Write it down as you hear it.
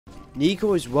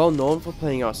NiKo is well known for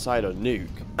playing outside on Nuke,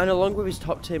 and along with his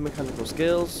top tier mechanical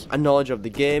skills and knowledge of the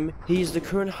game, he is the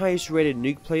current highest rated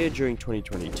Nuke player during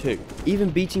 2022, even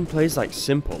beating players like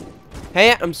Simple.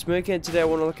 Hey, I'm Smirking, and today I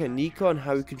want to look at NiKo and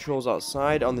how he controls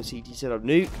outside on the CT Side of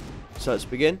Nuke, so let's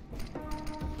begin.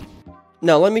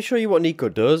 Now let me show you what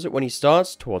NiKo does when he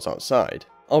starts towards outside.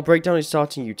 I'll break down his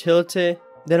starting utility,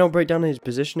 then I'll break down his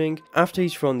positioning after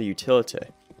he's thrown the utility.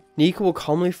 NiKo will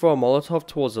commonly throw a Molotov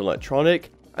towards the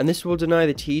electronic, and this will deny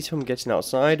the T's from getting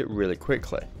outside really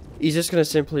quickly. He's just going to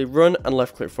simply run and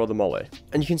left click for the molly,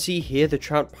 and you can see here the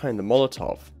trap behind the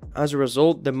Molotov. As a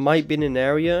result, there might be an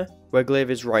area where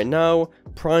Glaive is right now,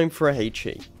 primed for a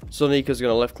HE. So NiKo's going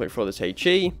to left click for this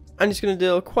HE, and it's going to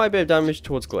deal quite a bit of damage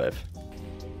towards Glaive.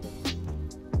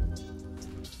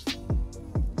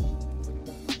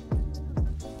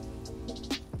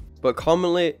 But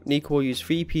commonly, NiKo will use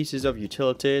 3 pieces of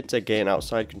utility to gain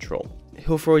outside control.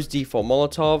 He'll throw his default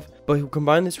Molotov, but he'll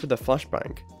combine this with a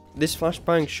flashbang. This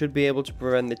flashbang should be able to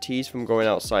prevent the T's from going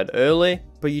outside early,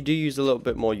 but you do use a little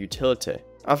bit more utility.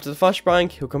 After the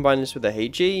flashbang, he'll combine this with a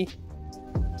HE.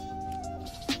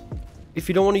 If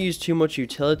you don't want to use too much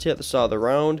utility at the start of the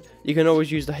round, you can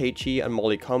always use the HE and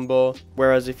molly combo,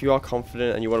 whereas if you are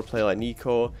confident and you want to play like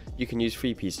NiKo, you can use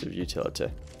 3 pieces of utility.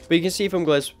 But you can see from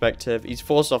Glaive's perspective, he's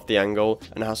forced off the angle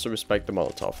and has to respect the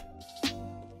Molotov.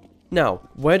 Now,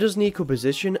 where does NiKo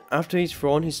position after he's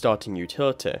thrown his starting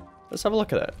utility? Let's have a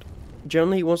look at it.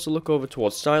 Generally, he wants to look over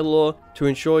towards silo to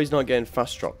ensure he's not getting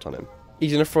fast dropped on him.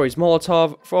 He's going to throw his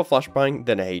Molotov, throw a flashbang,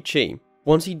 then a HE.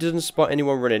 Once he doesn't spot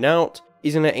anyone running out,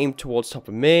 he's going to aim towards top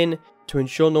of main to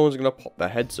ensure no one's going to pop their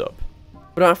heads up.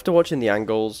 But after watching the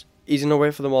angles, he's going to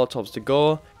wait for the Molotovs to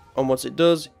go, and once it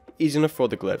does, he's going to throw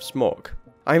the Glaive smoke.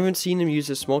 I haven't seen him use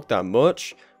the smoke that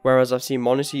much, whereas I've seen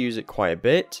Monisi use it quite a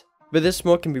bit. But this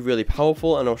smoke can be really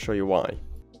powerful, and I'll show you why.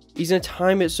 He's going to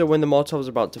time it so when the Molotov is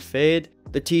about to fade,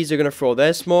 the T's are going to throw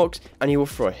their smokes and he will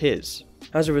throw his.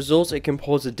 As a result, it can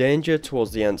pose a danger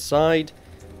towards the end side.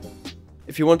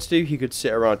 If he wants to, he could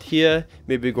sit around here,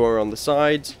 maybe go around the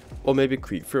sides, or maybe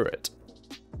creep through it.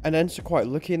 And ends are quite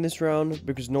lucky in this round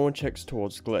because no one checks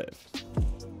towards Glaive.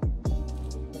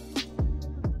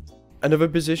 Another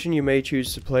position you may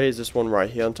choose to play is this one right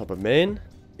here on top of main.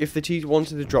 If the T's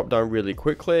wanted to drop down really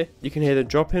quickly, you can hear them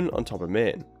dropping on top of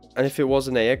main. And if it was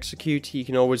an A execute, he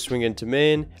can always swing into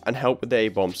main and help with the A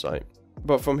bomb site.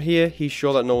 But from here, he's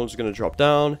sure that no one's going to drop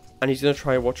down, and he's going to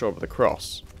try and watch over the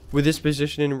cross. With this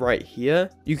positioning right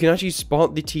here, you can actually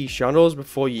spot the T shadows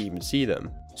before you even see them.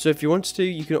 So if you want to,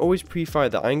 you can always pre-fire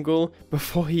the angle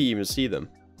before you even see them.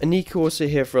 And NiKo will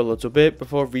sit here for a little bit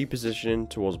before repositioning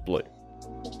towards blue.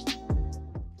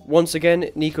 Once again,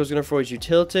 NiKo's going to throw his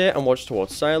utility and watch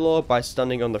towards silo by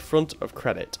standing on the front of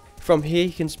credit. From here,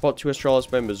 he can spot 2 Astralis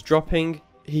members dropping,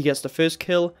 he gets the first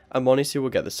kill, and Monisi will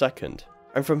get the second.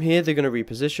 And from here, they're going to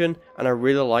reposition, and I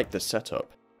really like this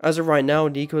setup. As of right now,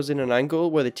 NiKo's in an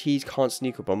angle where the T's can't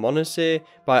sneak up on Monisi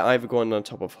by either going on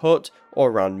top of hut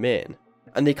or around main.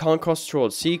 And they can't cross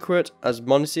towards secret as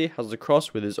Monisi has the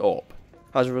cross with his AWP.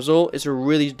 As a result, it's a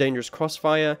really dangerous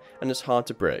crossfire, and it's hard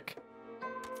to break.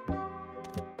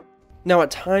 Now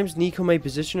at times, NiKo may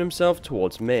position himself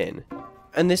towards main,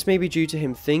 and this may be due to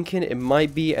him thinking it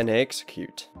might be an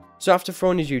execute. So after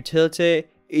throwing his utility,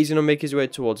 he's going to make his way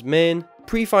towards main,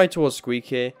 pre-fire towards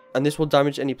Squeaky, and this will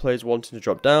damage any players wanting to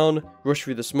drop down, rush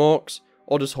through the smokes,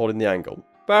 or just holding the angle.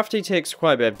 But after he takes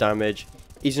quite a bit of damage,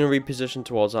 he's going to reposition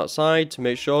towards outside to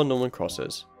make sure no one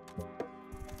crosses.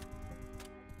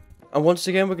 And once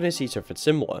again, we're going to see something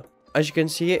similar. As you can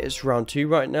see, it's round 2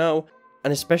 right now,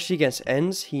 and especially against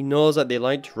ends, he knows that they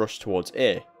like to rush towards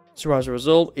A. So as a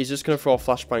result, he's just going to throw a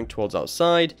flashbang towards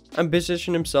outside and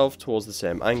position himself towards the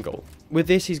same angle. With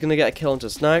this, he's going to get a kill onto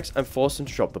Snacks and force him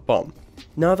to drop the bomb.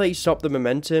 Now that he stopped the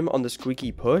momentum on the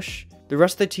Squeaky push, the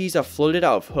rest of the T's are flooded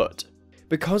out of hut.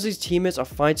 Because his teammates are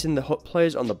fighting the hut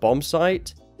players on the bomb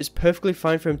site, it's perfectly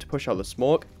fine for him to push out the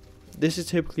smoke. This is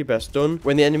typically best done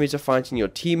when the enemies are fighting your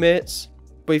teammates,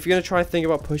 but if you're going to try to think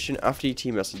about pushing after your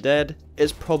teammates are dead,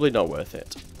 it's probably not worth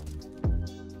it.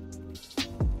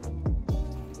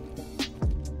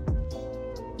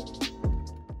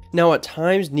 Now at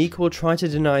times, NiKo will try to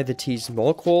deny the T's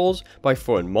smoke walls by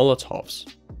throwing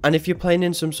Molotovs. And if you're playing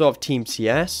in some sort of team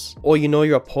CS, or you know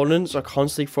your opponents are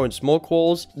constantly throwing smoke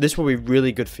walls, this will be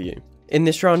really good for you. In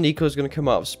this round, NiKo is going to come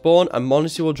out of spawn and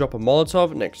Monisi will drop a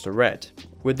Molotov next to red.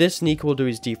 With this, NiKo will do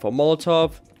his default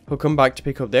Molotov, he'll come back to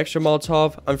pick up the extra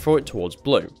Molotov and throw it towards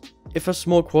blue. If a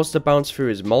smoke was to bounce through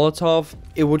his Molotov,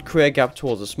 it would create a gap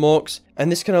towards the smokes,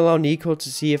 and this can allow NiKo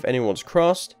to see if anyone's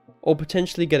crossed, or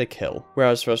potentially get a kill,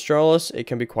 whereas for Astralis it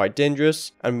can be quite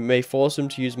dangerous and may force them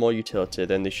to use more utility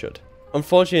than they should.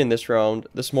 Unfortunately in this round,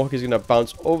 the smoke is going to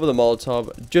bounce over the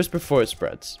Molotov just before it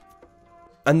spreads.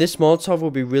 And this Molotov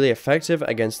will be really effective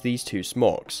against these two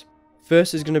smokes.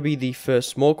 First is going to be the first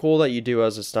smoke wall that you do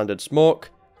as a standard smoke,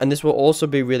 and this will also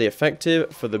be really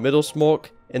effective for the middle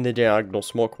smoke in the diagonal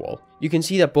smoke wall. You can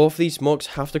see that both of these smokes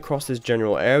have to cross this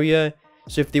general area,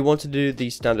 so if they want to do the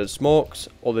standard smokes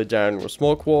or the diagonal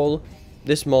smoke wall,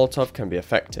 this Molotov can be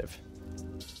effective.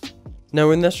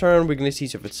 Now in this round we're going to see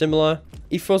something similar.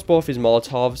 He throws both his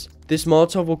Molotovs. This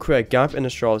Molotov will create a gap in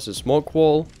Astralis' smoke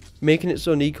wall, making it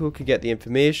so NiKo could get the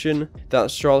information that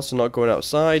Astralis are not going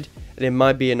outside and it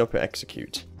might be an upper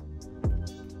execute.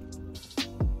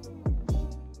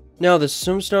 Now there's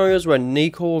some scenarios where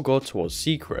NiKo will go towards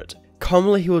secret.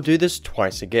 Commonly he will do this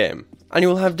twice a game, and he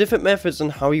will have different methods on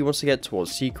how he wants to get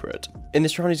towards secret. In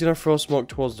this round he's going to throw smoke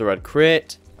towards the red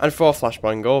crate, and throw a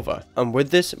flashbang over. And with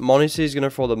this, m0NESY is going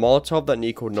to throw the Molotov that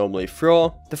NiKo would normally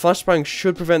throw. The flashbang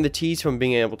should prevent the T's from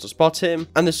being able to spot him,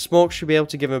 and the smoke should be able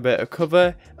to give him a bit of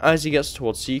cover as he gets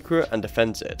towards secret and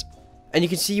defends it. And you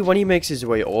can see when he makes his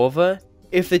way over,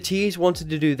 if the T's wanted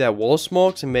to do their wall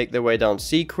smokes and make their way down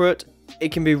secret,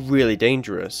 it can be really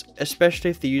dangerous,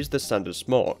 especially if they use the standard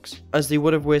smokes, as they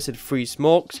would have wasted 3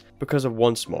 smokes because of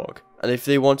 1 smoke. And if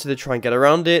they wanted to try and get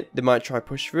around it, they might try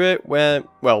push through it where,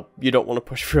 well, you don't want to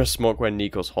push through a smoke when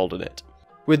NiKo's holding it.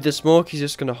 With the smoke, he's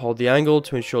just going to hold the angle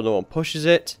to ensure no one pushes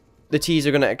it. The T's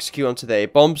are going to execute onto their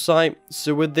bomb site,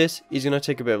 so with this, he's going to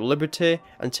take a bit of liberty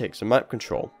and take some map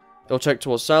control. He'll check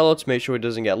towards silo to make sure he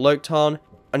doesn't get lurked on,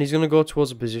 and he's going to go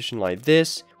towards a position like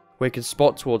this, where he can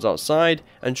spot towards outside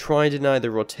and try and deny the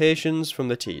rotations from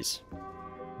the T's.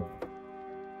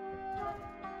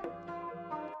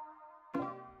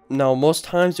 Now most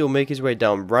times he'll make his way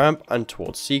down ramp and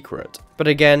towards secret, but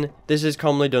again this is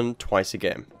commonly done twice a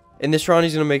game. In this round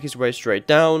he's going to make his way straight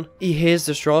down. He hears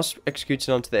the Strauss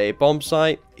executing onto the A bomb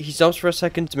site. He stops for a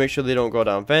second to make sure they don't go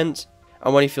down vents,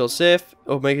 and when he feels safe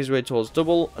he'll make his way towards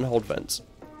double and hold vents.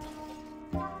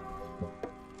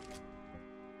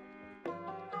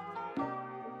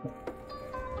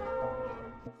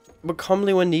 But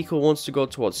commonly when NiKo wants to go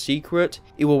towards secret,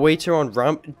 he will wait around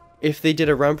ramp. If they did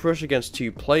a ramp rush against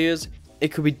 2 players, it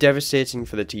could be devastating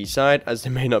for the T side as they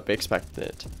may not be expecting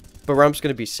it. But ramp's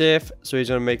going to be safe, so he's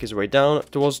going to make his way down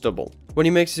towards double. When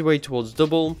he makes his way towards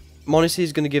double, m0NESY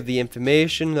is going to give the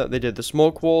information that they did the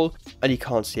smoke wall and he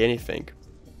can't see anything.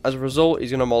 As a result, he's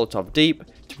going to Molotov deep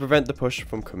to prevent the push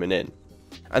from coming in.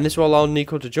 And this will allow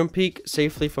NiKo to jump peek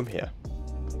safely from here.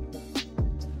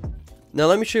 Now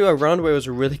let me show you a round where it was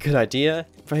a really good idea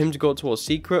for him to go towards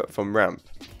secret from ramp.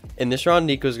 In this round,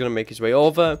 NiKo is going to make his way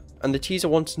over, and the T's are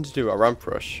wanting to do a ramp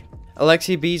rush.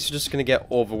 LAKEY B's are just going to get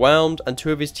overwhelmed, and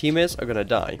 2 of his teammates are going to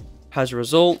die. As a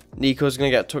result, NiKo is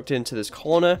going to get tucked into this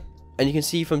corner, and you can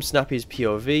see from Snappy's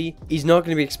POV, he's not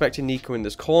going to be expecting NiKo in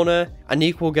this corner, and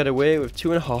NiKo will get away with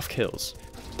 2.5 kills.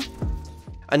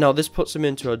 And now this puts him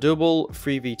into a double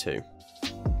 3v2.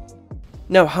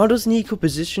 Now how does NiKo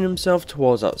position himself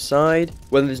towards outside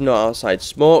when there's no outside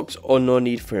smokes or no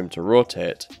need for him to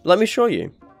rotate? Let me show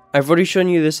you. I've already shown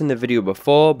you this in the video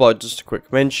before, but just a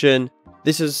quick mention,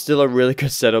 this is still a really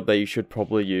good setup that you should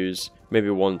probably use maybe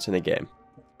once in a game.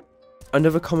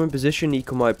 Another common position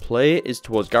NiKo might play is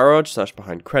towards garage /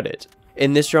 behind credit.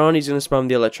 In this round he's going to spam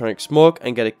the electronic smoke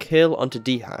and get a kill onto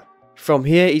DHA. From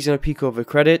here he's going to peek over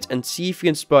credit and see if he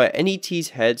can spot any T's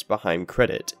heads behind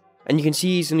credit. And you can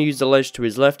see he's going to use the ledge to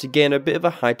his left to gain a bit of a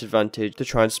height advantage to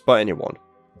try and spot anyone.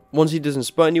 Once he doesn't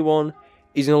spot anyone,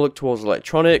 he's going to look towards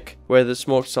electronic, where the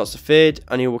smoke starts to fade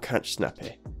and he will catch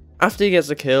Snappy. After he gets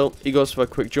the kill, he goes for a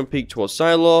quick jump peek towards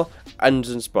silo and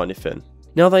doesn't spot anything.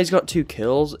 Now that he's got 2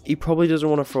 kills, he probably doesn't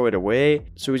want to throw it away,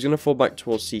 so he's going to fall back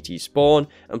towards CT spawn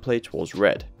and play towards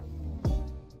red.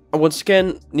 And once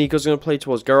again, NiKo's going to play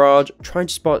towards garage, trying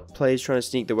to spot players trying to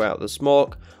sneak their way out of the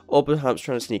smoke, or perhaps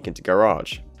trying to sneak into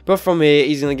garage. But from here,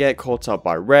 he's going to get caught out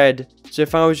by red, so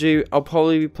if I was you, I'll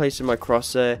probably be placing my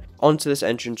crosshair onto this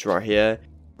entrance right here,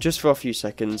 just for a few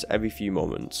seconds every few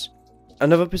moments.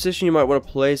 Another position you might want to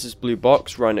play is this blue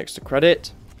box right next to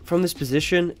credit. From this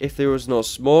position, if there was no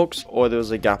smokes or there was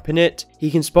a gap in it,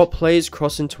 he can spot players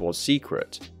crossing towards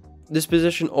secret. This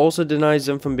position also denies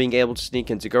them from being able to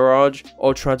sneak into garage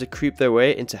or try to creep their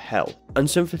way into hell. And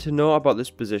something to know about this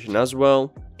position as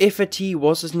well, if a T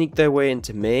was to sneak their way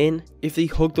into main, if they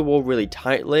hug the wall really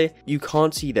tightly, you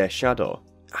can't see their shadow.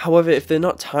 However, if they're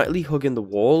not tightly hugging the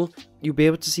wall, you'll be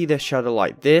able to see their shadow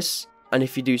like this, and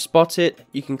if you do spot it,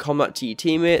 you can combat to your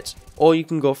teammates, or you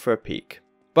can go for a peek.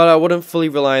 But I wouldn't fully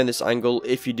rely on this angle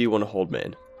if you do want to hold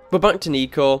main. But back to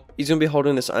NiKo, he's going to be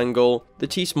holding this angle, the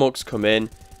T smokes come in,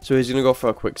 so he's going to go for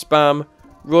a quick spam,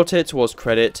 rotate towards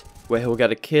credit, where he'll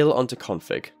get a kill onto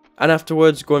config, and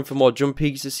afterwards going for more jump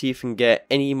peeks to see if he can get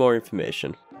any more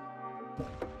information.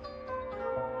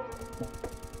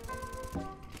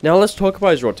 Now let's talk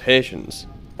about his rotations.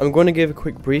 I'm going to give a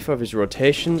quick brief of his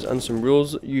rotations and some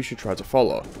rules you should try to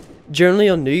follow. Generally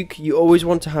on Nuke, you always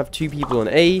want to have 2 people on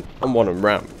A and 1 on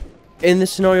ramp. In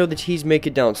this scenario, the T's make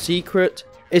it down secret.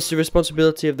 It's the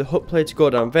responsibility of the hook player to go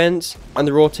down vents and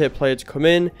the rotate player to come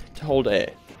in to hold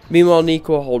A. Meanwhile, NiKo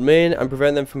will hold main and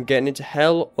prevent them from getting into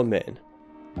hell or main.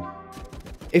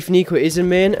 If NiKo is in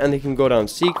main and they can go down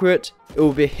secret, it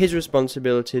will be his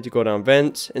responsibility to go down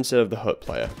vents instead of the hook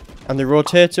player. And the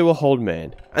rotator will hold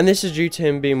main. And this is due to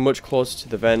him being much closer to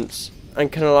the vents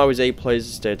and can allow his A players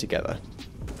to stay together.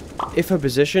 If a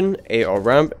position, A or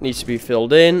ramp, needs to be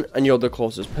filled in and you're the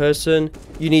closest person,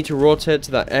 you need to rotate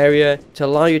to that area to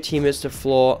allow your teammates to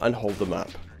floor and hold the map.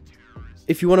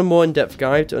 If you want a more in-depth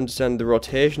guide to understand the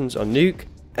rotations on Nuke,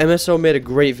 MSO made a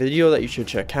great video that you should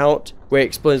check out, where it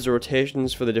explains the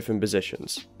rotations for the different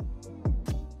positions.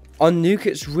 On Nuke,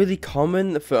 it's really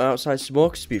common for outside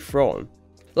smokes to be thrown.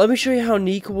 Let me show you how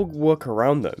NiKo will work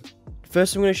around them.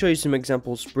 First, I'm going to show you some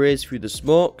example sprays through the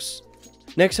smokes.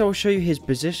 Next, I will show you his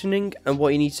positioning and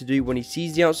what he needs to do when he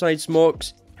sees the outside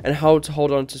smokes, and how to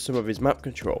hold on to some of his map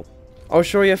control. I'll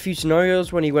show you a few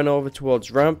scenarios when he went over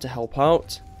towards ramp to help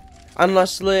out. And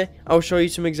lastly, I'll show you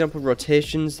some example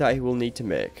rotations that he will need to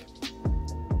make.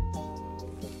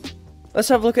 Let's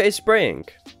have a look at his spraying.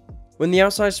 When the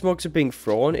outside smokes are being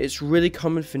thrown, it's really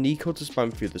common for NiKo to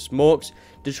spam through the smokes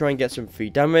to try and get some free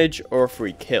damage or a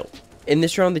free kill. In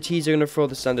this round, the T's are going to throw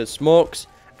the standard smokes,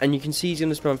 and you can see he's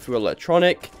going to spam through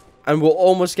electronic, and will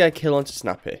almost get a kill onto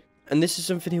Snappy. And this is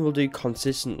something he will do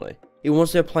consistently. He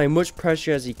wants to apply much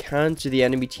pressure as he can to the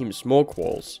enemy team's smoke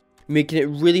walls, making it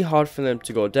really hard for them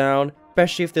to go down,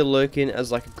 especially if they're lurking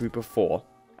as like a group of 4.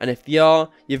 And if they are,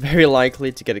 you're very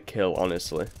likely to get a kill,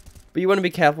 honestly. But you want to be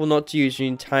careful not to use your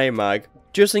entire mag,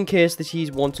 just in case the T's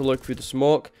want to look through the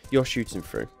smoke you're shooting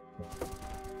through.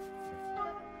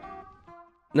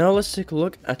 Now let's take a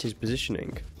look at his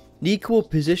positioning. NiKo will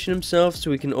position himself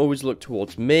so he can always look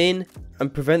towards main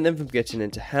and prevent them from getting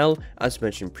into hell, as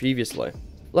mentioned previously.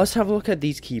 Let's have a look at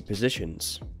these key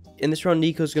positions. In this round,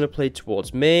 NiKo is going to play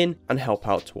towards main and help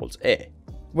out towards A.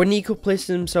 When NiKo places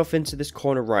himself into this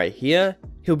corner right here,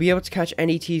 he'll be able to catch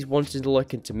any T's wanting to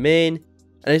look into main,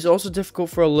 and it's also difficult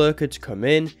for a lurker to come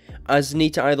in, as they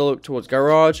need to either look towards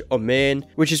garage or main,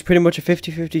 which is pretty much a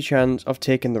 50-50 chance of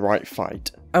taking the right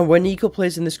fight. And when NiKo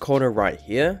plays in this corner right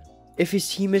here, if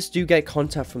his teammates do get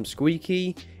contact from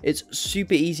Squeaky, it's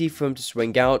super easy for him to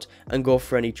swing out and go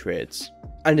for any trades.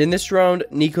 And in this round,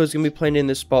 NiKo is going to be playing in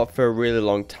this spot for a really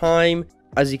long time,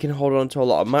 as he can hold on to a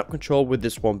lot of map control with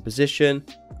this one position,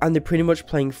 and they're pretty much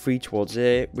playing free towards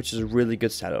A, which is a really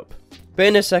good setup. But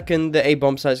in a second, the A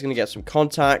bomb site is going to get some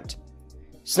contact.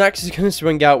 Snacks is going to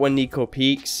swing out when NiKo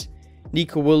peeks.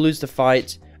 NiKo will lose the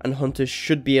fight, and Hunter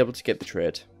should be able to get the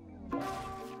trade.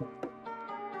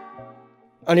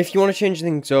 And if you want to change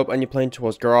things up and you're playing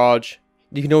towards garage,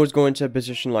 you can always go into a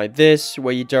position like this,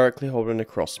 where you're directly holding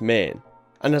across main.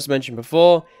 And as mentioned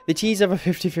before, the T's have a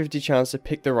 50-50 chance to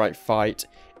pick the right fight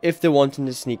if they're wanting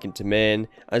to sneak into main,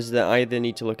 as they either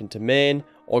need to look into main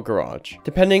or garage,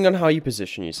 depending on how you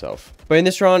position yourself. But in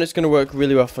this round, it's going to work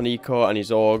really well for NiKo and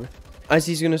his org, as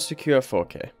he's going to secure a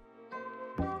 4K.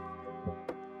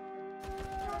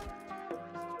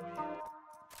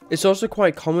 It's also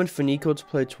quite common for NiKo to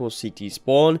play towards CT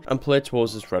spawn and play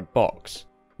towards this red box.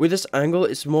 With this angle,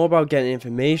 it's more about getting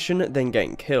information than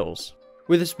getting kills.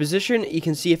 With this position, you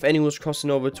can see if anyone's crossing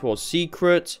over towards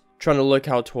secret, trying to look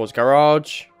out towards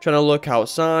garage, trying to look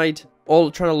outside,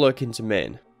 or trying to look into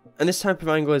main. And this type of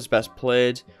angle is best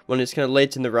played when it's kind of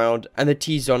late in the round and the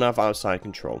T's don't have outside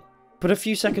control. But a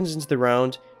few seconds into the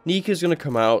round, NiKo is going to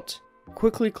come out,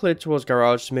 quickly clear towards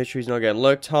garage to make sure he's not getting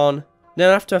lurked on. Then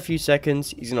after a few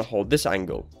seconds, he's going to hold this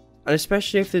angle. And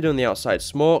especially if they're doing the outside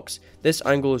smokes, this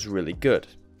angle is really good,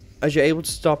 as you're able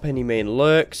to stop any main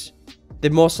lurks.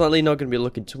 They're most likely not going to be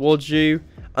looking towards you,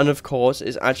 and of course,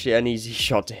 it's actually an easy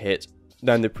shot to hit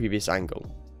than the previous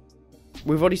angle.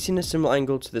 We've already seen a similar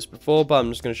angle to this before, but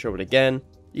I'm just going to show it again.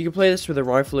 You can play this with a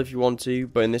rifle if you want to,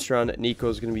 but in this round, NiKo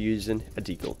is going to be using a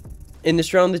deagle. In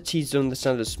this round, the T's done the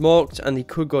standard smoked, and they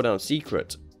could go down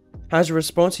secret. As a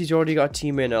response, he's already got a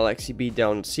teammate in LAKEY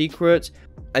down secret,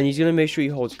 and he's going to make sure he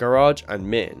holds garage and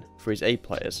main for his A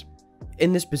players.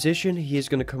 In this position, he is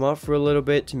going to come out for a little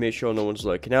bit to make sure no one's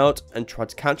lurking out and try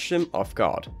to catch them off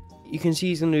guard. You can see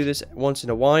he's going to do this once in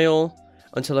a while,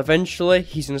 until eventually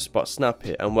he's going to spot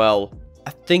Snappy, and well,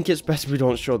 I think it's best we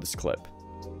don't show this clip.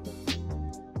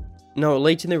 Now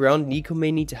late in the round, NiKo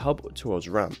may need to help towards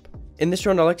ramp. In this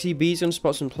round, LAKEY B is going to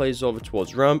spot some players over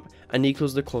towards ramp, and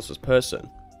NiKo's the closest person.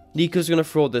 NiKo's going to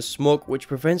throw this smoke which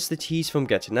prevents the T's from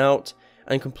getting out,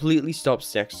 and completely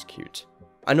stops the execute.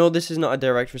 I know this is not a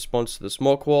direct response to the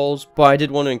smoke walls, but I did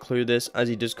want to include this as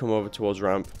he does come over towards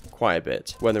ramp quite a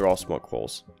bit when there are smoke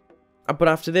walls. But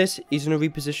after this, he's going to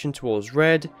reposition towards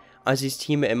red, as his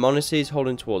teammate Imonisi is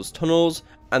holding towards tunnels,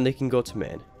 and they can go to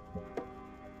main.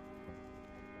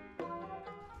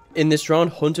 In this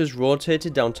round, Hunter's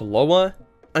rotated down to lower,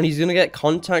 and he's going to get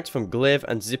contact from Glaive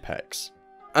and Zipex.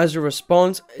 As a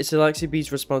response, it's LAKEY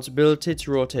B's responsibility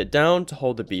to rotate down to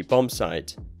hold the B bomb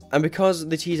site. And because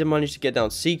the T's have managed to get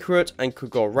down secret and could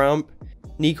go ramp,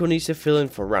 NiKo needs to fill in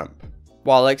for ramp,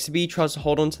 while LAKEY B tries to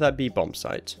hold on to that B bomb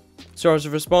site. So as a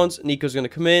response, NiKo's going to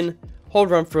come in,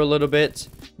 hold ramp for a little bit,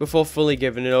 before fully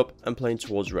giving it up and playing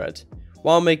towards red,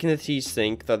 while making the T's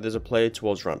think that there's a player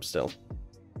towards ramp still.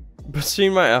 But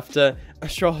soon right after,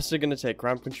 Astralis are going to take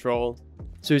ramp control,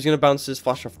 so he's going to bounce this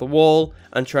flash off the wall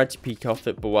and try to peek off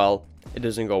it, but well, it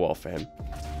doesn't go well for him.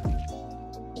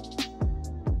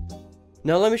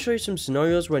 Now let me show you some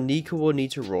scenarios where NiKo will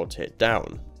need to rotate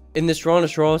down. In this round,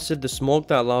 Astralis did the smoke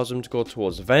that allows him to go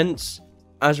towards vents.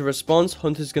 As a response,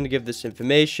 Hunter's going to give this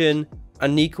information,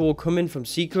 and NiKo will come in from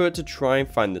secret to try and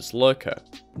find this lurker.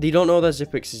 They don't know that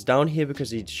Zipex is down here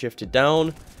because he'd shifted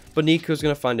down, but NiKo's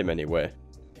going to find him anyway.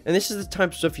 And this is the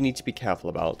type of stuff you need to be careful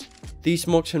about. These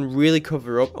smokes can really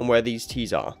cover up on where these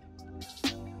T's are.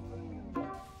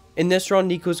 In this round,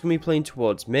 NiKo's going to be playing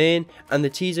towards main, and the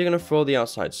T's are going to throw the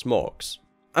outside smokes.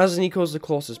 As NiKo's the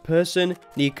closest person,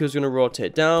 NiKo's going to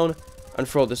rotate down and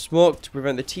throw the smoke to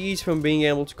prevent the T's from being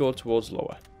able to go towards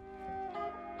lower.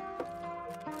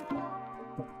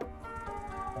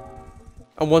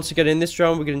 And once again in this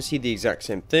round, we're going to see the exact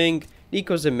same thing.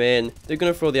 NiKo's in main, they're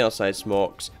going to throw the outside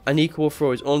smokes, and NiKo will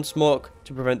throw his own smoke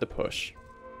to prevent the push.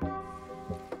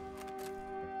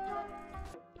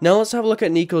 Now let's have a look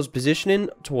at NiKo's positioning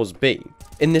towards B.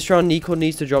 In this round, NiKo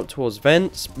needs to drop towards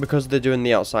vents because they're doing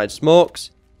the outside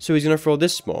smokes, so he's going to throw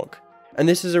this smoke. And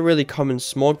this is a really common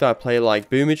smoke that a player like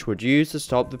Boomich would use to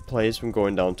stop the players from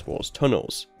going down towards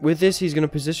tunnels. With this, he's going to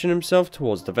position himself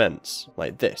towards the vents,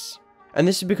 like this. And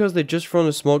this is because they've just thrown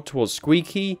a smoke towards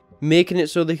Squeaky, making it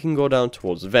so they can go down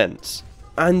towards vents.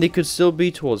 And they could still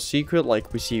be towards secret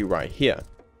like we see right here.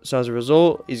 So as a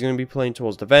result, he's going to be playing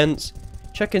towards the vents,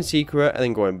 checking secret and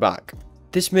then going back.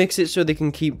 This makes it so they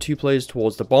can keep two players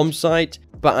towards the bomb site,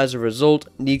 but as a result,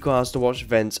 NiKo has to watch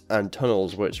vents and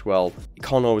tunnels, which, well, it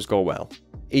can't always go well.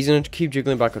 He's going to keep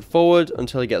jiggling back and forward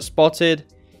until he gets spotted.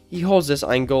 He holds this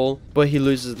angle, but he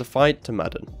loses the fight to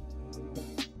Madden.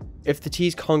 If the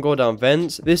T's can't go down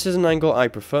vents, this is an angle I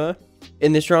prefer.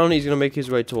 In this round, he's going to make his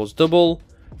way towards double,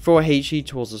 throw a HE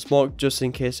towards the smoke just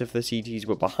in case if the CTs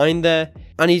were behind there,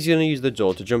 and he's going to use the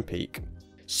door to jump peek.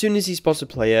 Soon as he spots a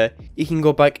player, he can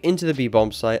go back into the B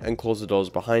bomb site and close the doors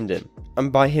behind him.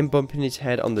 And by him bumping his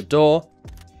head on the door,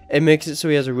 it makes it so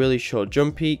he has a really short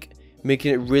jump peek,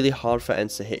 making it really hard for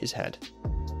ENCE to hit his head.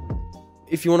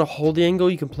 If you want to hold the angle,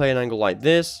 you can play an angle like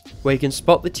this, where you can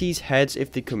spot the T's heads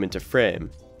if they come into frame.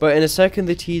 But in a second,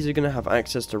 the T's are going to have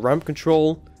access to ramp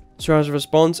control, so as a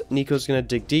response, NiKo's going to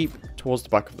dig deep towards the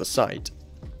back of the site.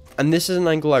 And this is an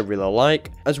angle I really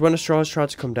like, as when Astralis try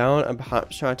to come down and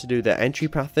perhaps try to do their entry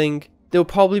pathing, they'll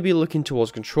probably be looking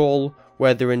towards control,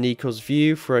 where they're in NiKo's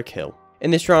view for a kill.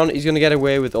 In this round, he's going to get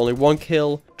away with only one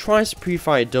kill, tries to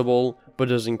pre-fire double, but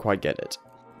doesn't quite get it.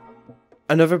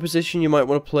 Another position you might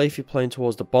want to play if you're playing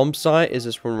towards the bomb site is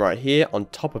this one right here on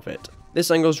top of it. This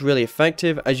angle is really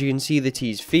effective as you can see the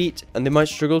T's feet and they might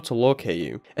struggle to locate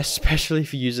you, especially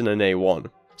if you're using an A1.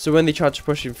 So when they try to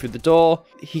push him through the door,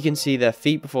 he can see their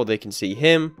feet before they can see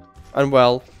him, and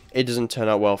well, it doesn't turn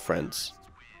out well, friends.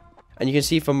 And you can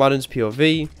see from Madden's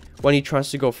POV, when he tries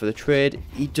to go for the trade,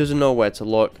 he doesn't know where to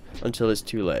look until it's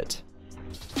too late.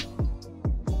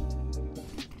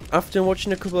 After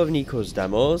watching a couple of NiKo's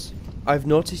demos, I've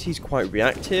noticed he's quite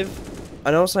reactive,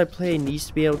 and outside player needs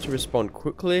to be able to respond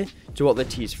quickly to what the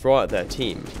T's throw at their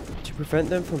team, to prevent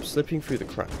them from slipping through the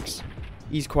cracks.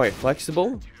 He's quite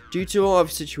flexible. Due to a lot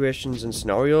of situations and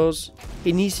scenarios,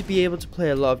 he needs to be able to play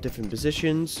a lot of different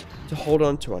positions to hold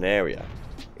on to an area.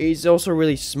 He's also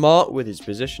really smart with his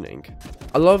positioning.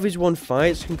 A lot of his won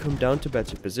fights can come down to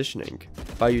better positioning,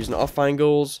 by using off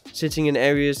angles, sitting in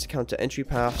areas to counter entry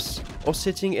paths, or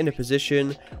sitting in a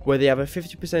position where they have a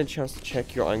 50% chance to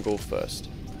check your angle first.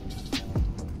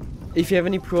 If you have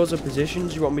any pros or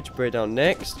positions you want me to break down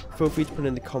next, feel free to put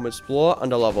in the comments below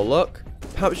and I'll have a look.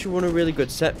 Perhaps you want a really good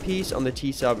set piece on the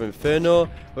CT Side of Inferno,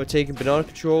 or taking banana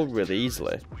control really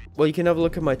easily. Well, you can have a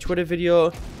look at my Twitter video,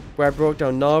 where I broke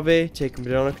down NAVI, taking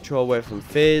banana control away from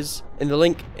FaZe, in the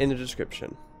link in the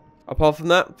description. Apart from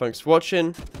that, thanks for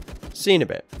watching, see you in a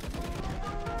bit.